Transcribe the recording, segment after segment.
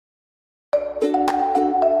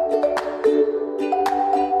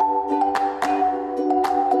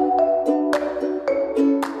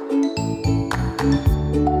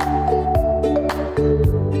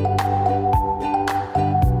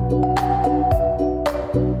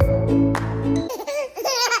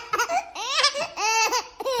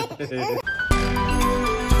All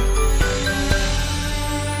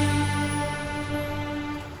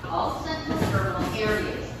sensitive terminal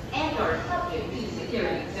areas and are subject to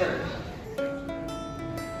security search.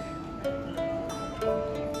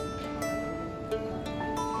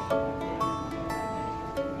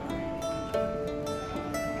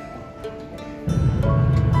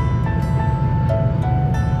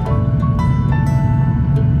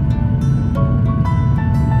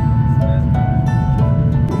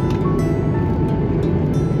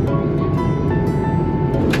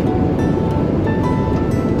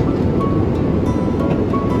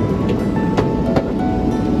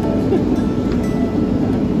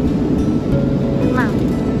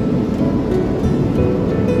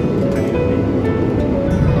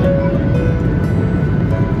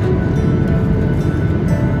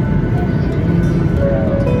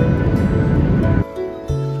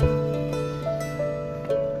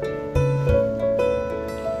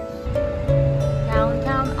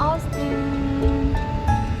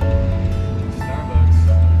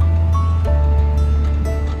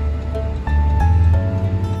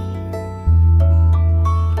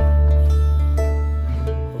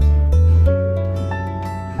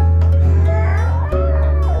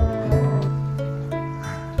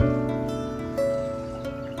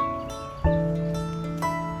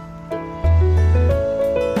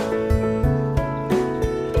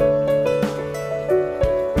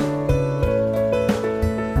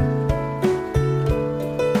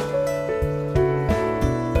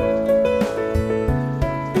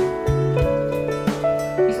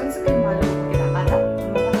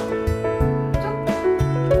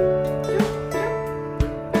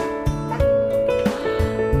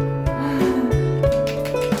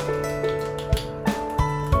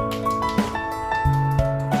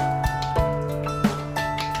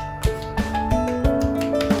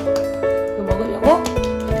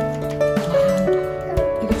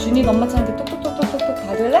 준이가 엄마 차한테 똑똑똑똑똑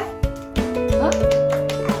받을래? 어?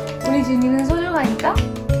 우리 준이는 소중하니까?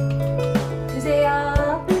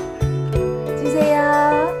 주세요.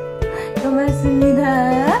 주세요.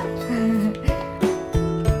 고맙습니다.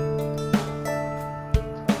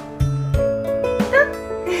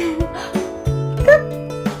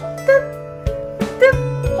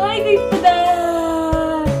 뚝! 아이고 이쁘다.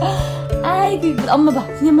 아이고 이쁘다. 엄마 봐.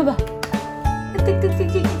 준이 엄마 봐.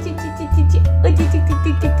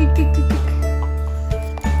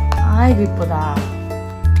 아이고 이쁘다.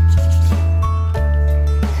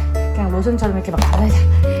 그냥 로션처럼 이렇게 막 발라자.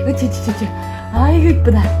 아이고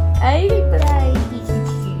이쁘다. 아이고 이쁘다.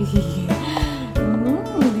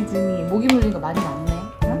 우리 준이 모기 물린 거 많이 났네.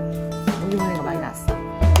 응? 모기 물린 거 많이 났어.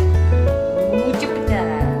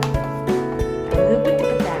 우쭈쁘다.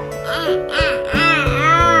 뿌뜨뿌다.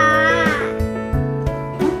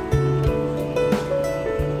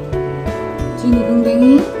 준이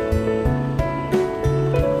궁뎅이.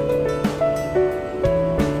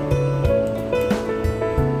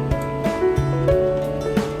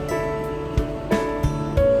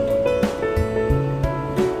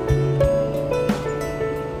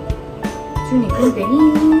 준이 궁뎅이.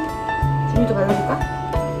 준이도 발라볼까?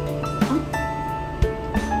 어?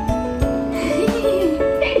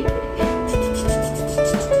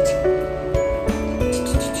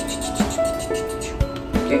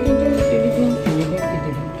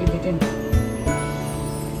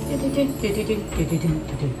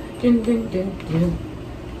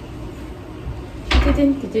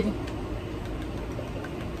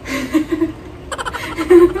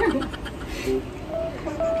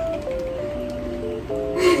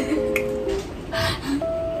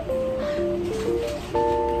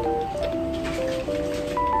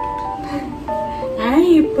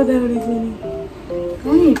 아이 예쁘다 우리 준이.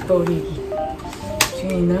 너무 예뻐 우리 애기.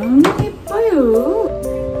 준이 너무 예뻐요.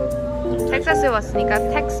 텍사스에 왔으니까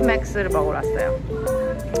텍스맥스를 먹으러 왔어요.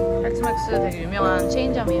 텍스맥스 되게 유명한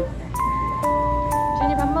체인점이에요.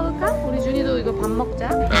 준이 밥 먹을까? 우리 준이도 이거 밥 먹자.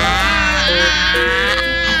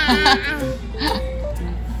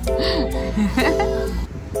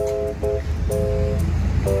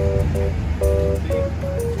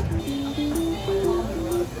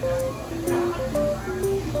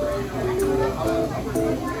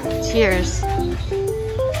 Cheers.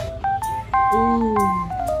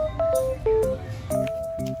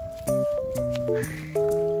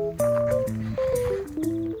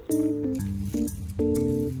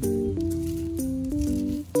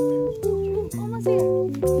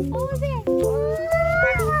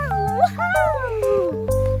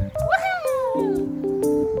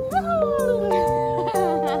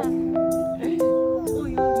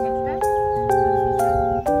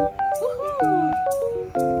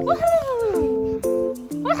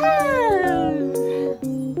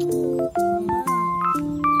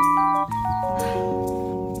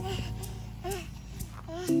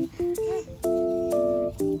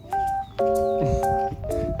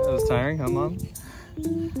 tiring, huh, Mom?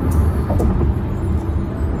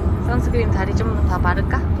 선스크림 다리 좀 더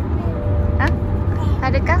바를까? 어?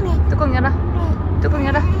 바를까? 뚜껑 열어. 뚜껑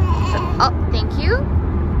열어. 땡큐.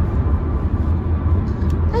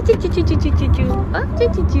 쭈쭈쭈쭈쭈쭈.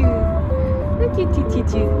 쭈쭈쭈.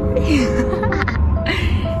 쭈쭈쭈쭈.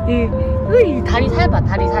 다리 살 봐.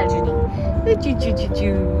 다리 살 주니. 쭈쭈쭈쭈.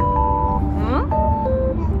 응?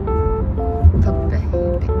 더 빼.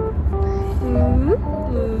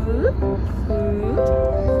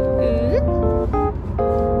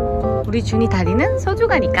 우리 준이 다리는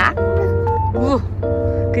소중하니까.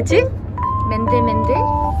 그치? 맨들맨들.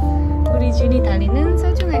 우리 준이 다리는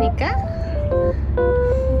소중하니까.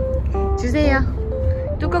 주세요.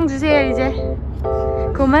 뚜껑 주세요 이제.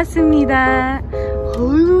 고맙습니다.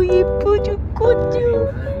 어휴 예뻐 죽겠죠.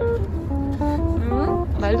 응?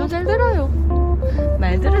 말도 잘 들어요.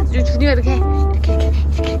 말 들어. 준이가 이렇게 이렇게.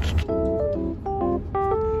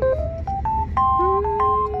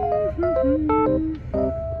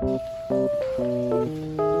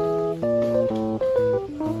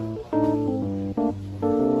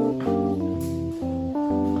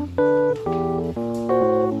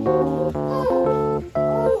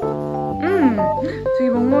 저기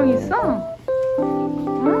멍멍이 있어?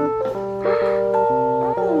 응?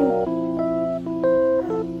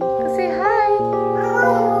 Say hi.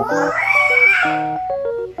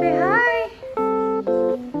 Say hi.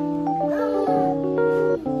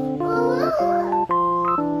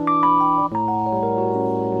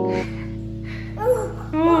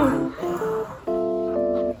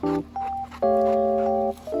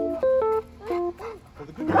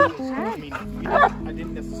 I mean, I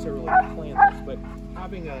didn't necessarily plan this, but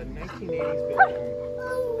having a 1980s building,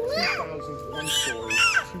 2000s one-story,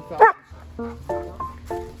 2000s...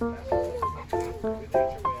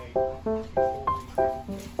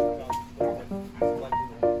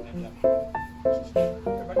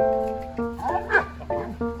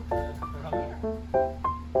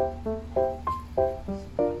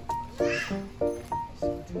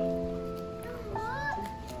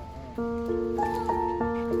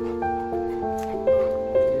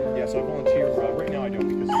 So I volunteer, right now I don't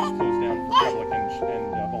because it's closed down for public and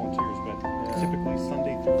volunteers, but typically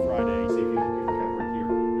Sunday through Friday. See if you can kind of right here.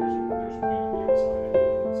 There's a family outside.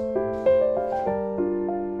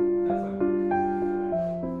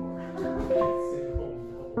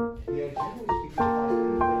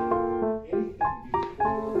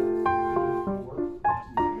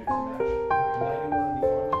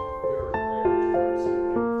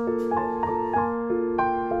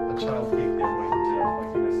 A child cake there might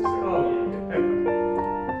be necessary.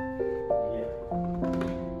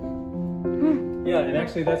 Yeah, and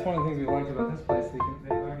actually that's one of the things we liked about this place. They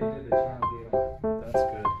already did the child deal. That's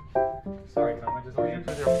good. Sorry, Tom. I just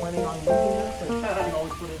oriented. They're planning on using this, and you can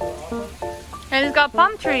always put it in the office. And it's got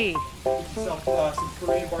palm tree. Some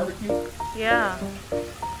Korean barbecue. Yeah.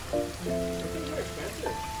 They're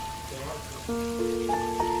expensive.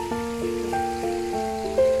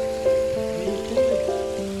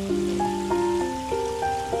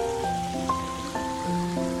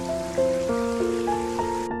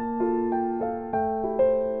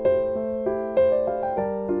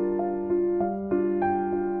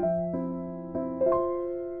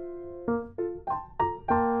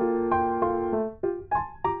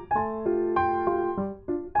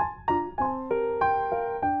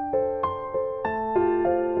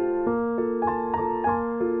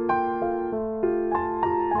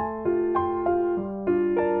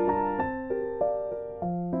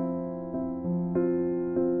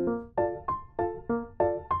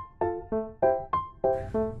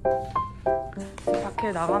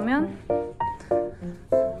 밖에 나가면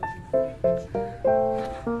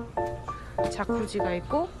자쿠지가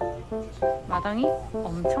있고 마당이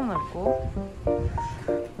엄청 넓고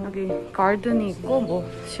여기 가든이 있고 뭐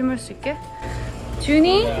심을 수 있게.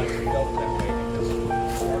 준이?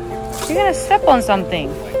 You're gonna step on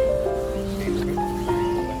something.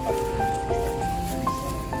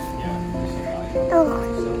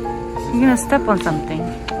 You're gonna step on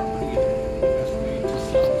something.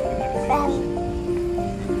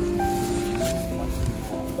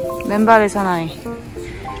 맨발의 사나이.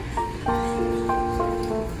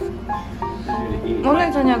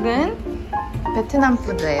 오늘 저녁은 베트남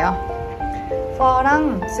푸드예요.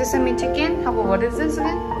 퍼랑 세스미 치킨 하고 what is this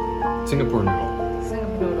again? Singapore noodle.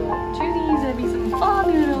 Singapore noodle. Chinese, have some pho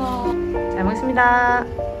noodle. 잘 먹겠습니다.